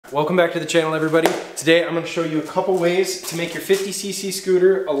Welcome back to the channel, everybody. Today I'm going to show you a couple ways to make your 50cc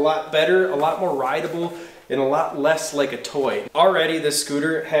scooter a lot better, a lot more rideable, and a lot less like a toy. Already this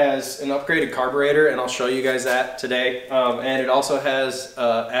scooter has an upgraded carburetor, and I'll show you guys that today. And it also has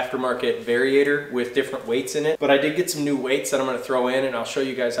aftermarket Variator with different weights in it. But I did get some new weights that I'm going to throw in, and I'll show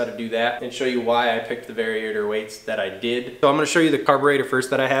you guys how to do that and show you why I picked the Variator weights that I did. So I'm going to show you the carburetor first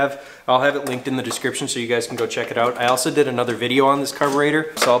that I have. I'll have it linked in the description so you guys can go check it out. I also did another video on this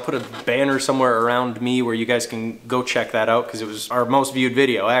carburetor, so I'll put a banner somewhere around me where you guys can go check that out because it was our most viewed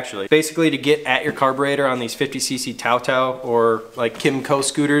video actually. Basically, to get at your carburetor on these 50cc Tao or like Kimco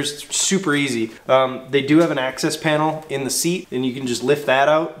scooters, super easy. They do have an access panel in the seat and you can just lift that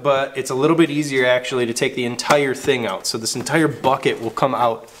out, but it's a little bit easier actually to take the entire thing out. So this entire bucket will come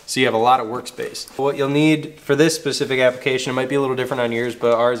out, so you have a lot of workspace. What you'll need for this specific application, it might be a little different on yours,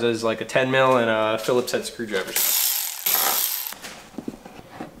 but ours is like a 10 mil and a Phillips head screwdriver.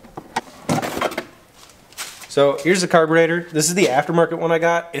 So here's the carburetor. This is the aftermarket one I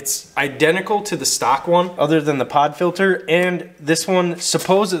got. It's identical to the stock one other than the pod filter, and this one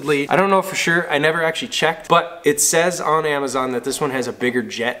supposedly, I don't know for sure, I never actually checked, but it says on Amazon that this one has a bigger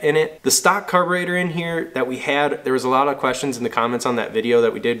jet in it. The stock carburetor in here that we had, there was a lot of questions in the comments on that video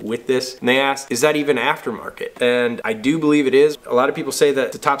that we did with this, and they asked, is that even aftermarket? And I do believe it is. A lot of people say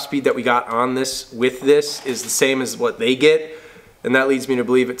that the top speed that we got on this with this is the same as what they get. And that leads me to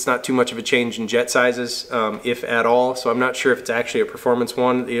believe it's not too much of a change in jet sizes, if at all. So I'm not sure if it's actually a performance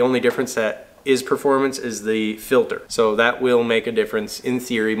one. The only difference that is performance is the filter. So that will make a difference in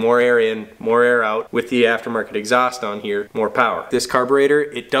theory. More air in, more air out. With the aftermarket exhaust on here, more power. This carburetor,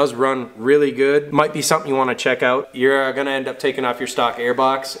 it does run really good. Might be something you want to check out. You're gonna end up taking off your stock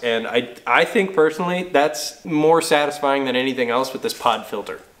airbox, and I think personally that's more satisfying than anything else with this pod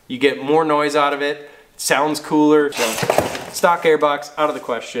filter. You get more noise out of it. Sounds cooler. So stock airbox, out of the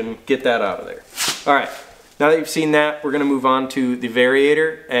question. Get that out of there. All right, now that you've seen that, we're gonna move on to the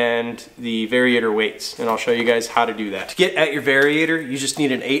Variator and the Variator weights, and I'll show you guys how to do that. To get at your Variator, you just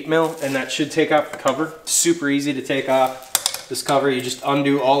need an 8 mil, and that should take off the cover. Super easy to take off this cover. You just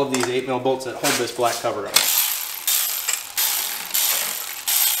undo all of these 8 mil bolts that hold this black cover on.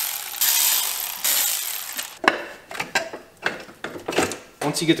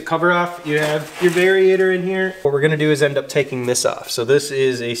 Once you get the cover off, you have your Variator in here. What we're gonna do is end up taking this off. So this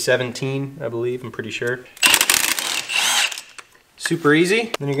is a 17, I believe, I'm pretty sure. Super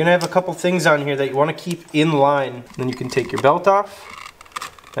easy. Then you're gonna have a couple things on here that you wanna keep in line. Then you can take your belt off,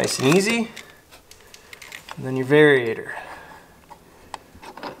 nice and easy. And then your Variator.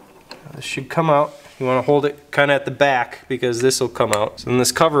 This should come out. You want to hold it kind of at the back because this will come out. So then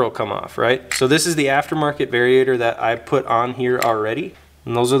this cover will come off, right? So this is the aftermarket Variator that I put on here already.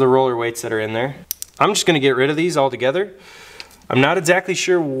 And those are the roller weights that are in there. I'm just going to get rid of these altogether. I'm not exactly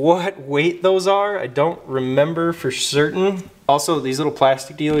sure what weight those are. I don't remember for certain. Also, these little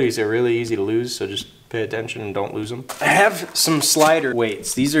plastic dealers are really easy to lose, so just pay attention and don't lose them. I have some slider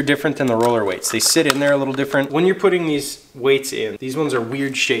weights. These are different than the roller weights. They sit in there a little different. When you're putting these weights in, these ones are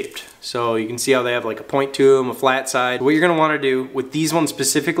weird shaped. So you can see how they have like a point to them, a flat side. What you're gonna wanna do with these ones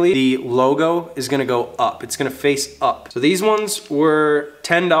specifically, the logo is gonna go up. It's gonna face up. So these ones were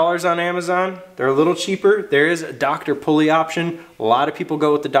 $10 on Amazon. They're a little cheaper. There is a Dr. Pulley option. A lot of people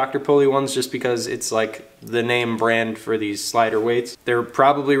go with the Dr. Pulley ones just because it's like the name brand for these slider weights. They're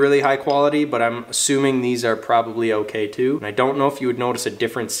probably really high quality, but I'm assuming these are probably okay too. And I don't know if you would notice a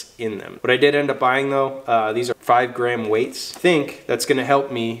difference in them. What I did end up buying though, these are 5-gram weights. I think that's gonna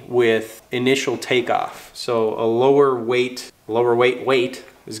help me with initial takeoff. So a lower weight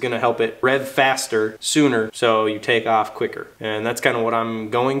is gonna help it rev faster, sooner, so you take off quicker. And that's kind of what I'm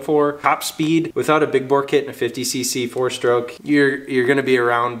going for. Top speed, without a big bore kit and a 50cc 4-stroke, you're gonna be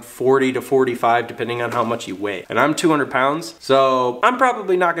around 40 to 45 depending on how much you weigh. And I'm 200 pounds, so I'm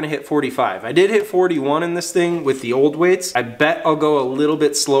probably not gonna hit 45. I did hit 41 in this thing with the old weights. I bet I'll go a little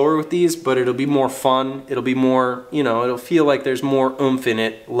bit slower with these, but it'll be more fun. It'll be more, you know, it'll feel like there's more oomph in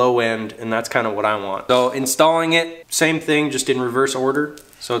it, low end, and that's kind of what I want. So installing it, same thing, just in reverse order.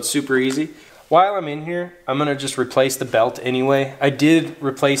 So it's super easy. While I'm in here, I'm gonna just replace the belt anyway. I did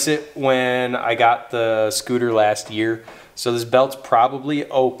replace it when I got the scooter last year. So this belt's probably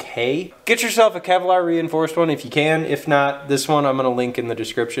okay. Get yourself a Kevlar reinforced one if you can. If not, this one I'm gonna link in the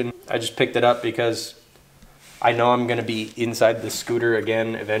description. I just picked it up because I know I'm gonna be inside the scooter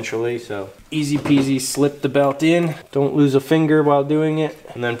again eventually. So easy peasy, slip the belt in. Don't lose a finger while doing it.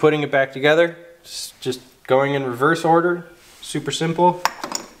 And then putting it back together, just going in reverse order. Super simple.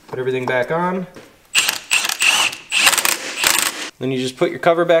 Put everything back on. Then you just put your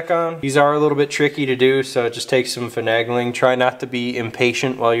cover back on. These are a little bit tricky to do, so it just takes some finagling. Try not to be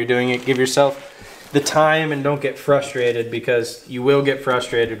impatient while you're doing it. Give yourself the time and don't get frustrated, because you will get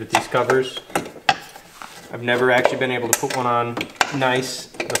frustrated with these covers. I've never actually been able to put one on nice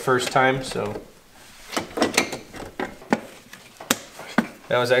the first time, so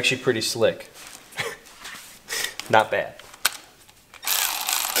that was actually pretty slick. Not bad.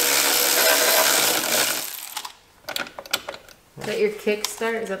 Is that your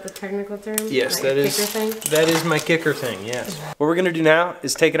kickstart? Is that the technical term? Yes, that is my kicker thing, yes. What we're gonna do now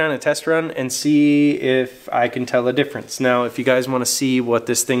is take it on a test run and see if I can tell a difference. Now, if you guys wanna see what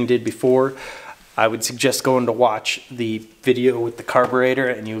this thing did before, I would suggest going to watch the video with the carburetor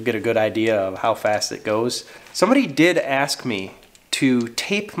and you'll get a good idea of how fast it goes. Somebody did ask me to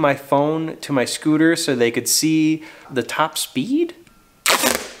tape my phone to my scooter so they could see the top speed.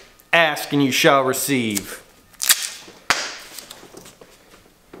 Ask and you shall receive.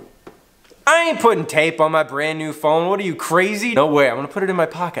 I ain't putting tape on my brand new phone. What are you, crazy? No way, I'm gonna put it in my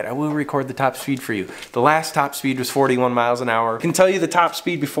pocket. I will record the top speed for you. The last top speed was 41 miles an hour. I can tell you the top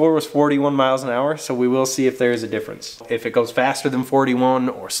speed before was 41 miles an hour, so we will see if there is a difference. If it goes faster than 41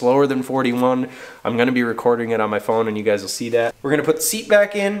 or slower than 41, I'm gonna be recording it on my phone and you guys will see that. We're gonna put the seat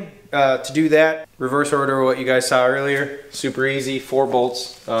back in. To do that, reverse order what you guys saw earlier. Super easy, 4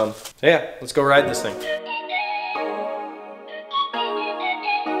 bolts. So yeah, let's go ride this thing.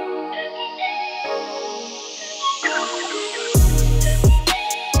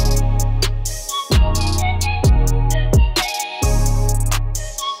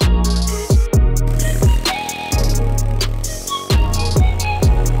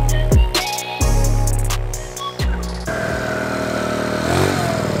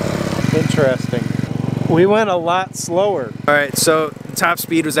 Interesting. We went a lot slower. All right, so the top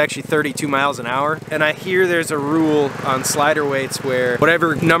speed was actually 32 miles an hour. And I hear there's a rule on slider weights where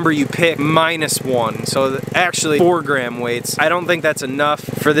whatever number you pick, -1. So actually 4 gram weights. I don't think that's enough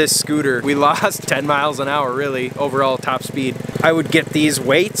for this scooter. We lost 10 miles an hour really, overall top speed. I would get these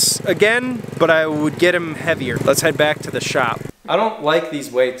weights again, but I would get them heavier. Let's head back to the shop. I don't like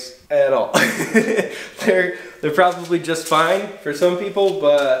these weights at all. They're probably just fine for some people,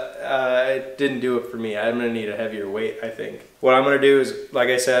 but it didn't do it for me. I'm gonna need a heavier weight, I think. What I'm gonna do is, like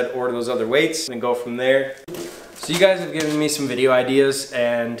I said, order those other weights and go from there. So you guys have given me some video ideas,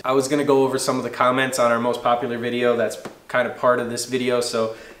 and I was gonna go over some of the comments on our most popular video. That's kind of part of this video,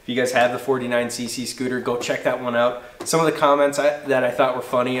 so if you guys have the 49cc scooter, go check that one out. Some of the comments that I thought were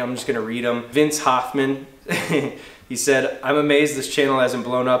funny, I'm just gonna read them. Vince Hoffman, he said, "I'm amazed this channel hasn't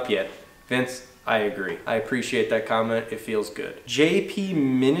blown up yet." Vince, I agree. I appreciate that comment. It feels good. JP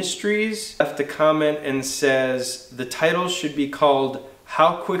Ministries left a comment and says, the title should be called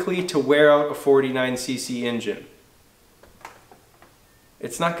How Quickly to Wear Out a 49cc Engine.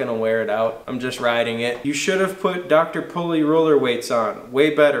 It's not gonna wear it out. I'm just riding it. You should have put Dr. Pulley roller weights on. Way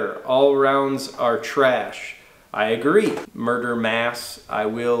better. All rounds are trash. I agree. Murder Mass, I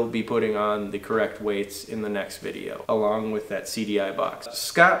will be putting on the correct weights in the next video, along with that CDI box.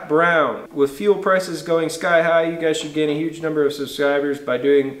 Scott Brown, with fuel prices going sky high, you guys should gain a huge number of subscribers by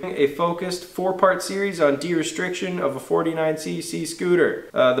doing a focused 4-part series on de-restriction of a 49cc scooter.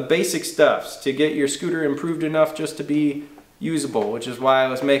 The basic stuffs to get your scooter improved enough just to be usable, which is why I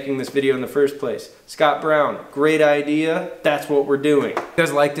was making this video in the first place. Scott Brown, great idea. That's what we're doing. If you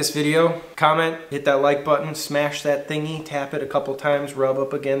guys like this video, comment, hit that like button, smash that thingy, tap it a couple times, rub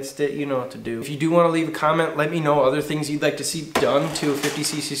up against it, you know what to do. If you do want to leave a comment, let me know other things you'd like to see done to a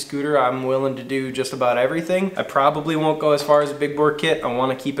 50cc scooter. I'm willing to do just about everything. I probably won't go as far as a big bore kit. I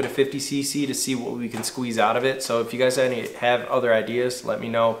want to keep it a 50cc to see what we can squeeze out of it. So if you guys have other ideas, let me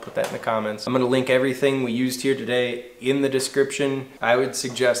know, put that in the comments. I'm going to link everything we used here today in the description. I would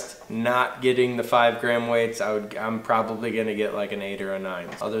suggest not getting the 5 gram weights. I'm probably gonna get like an 8 or a 9.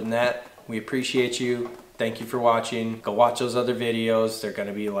 Other than that, we appreciate you. Thank you for watching. Go watch those other videos. They're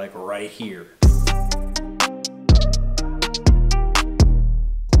gonna be like right here.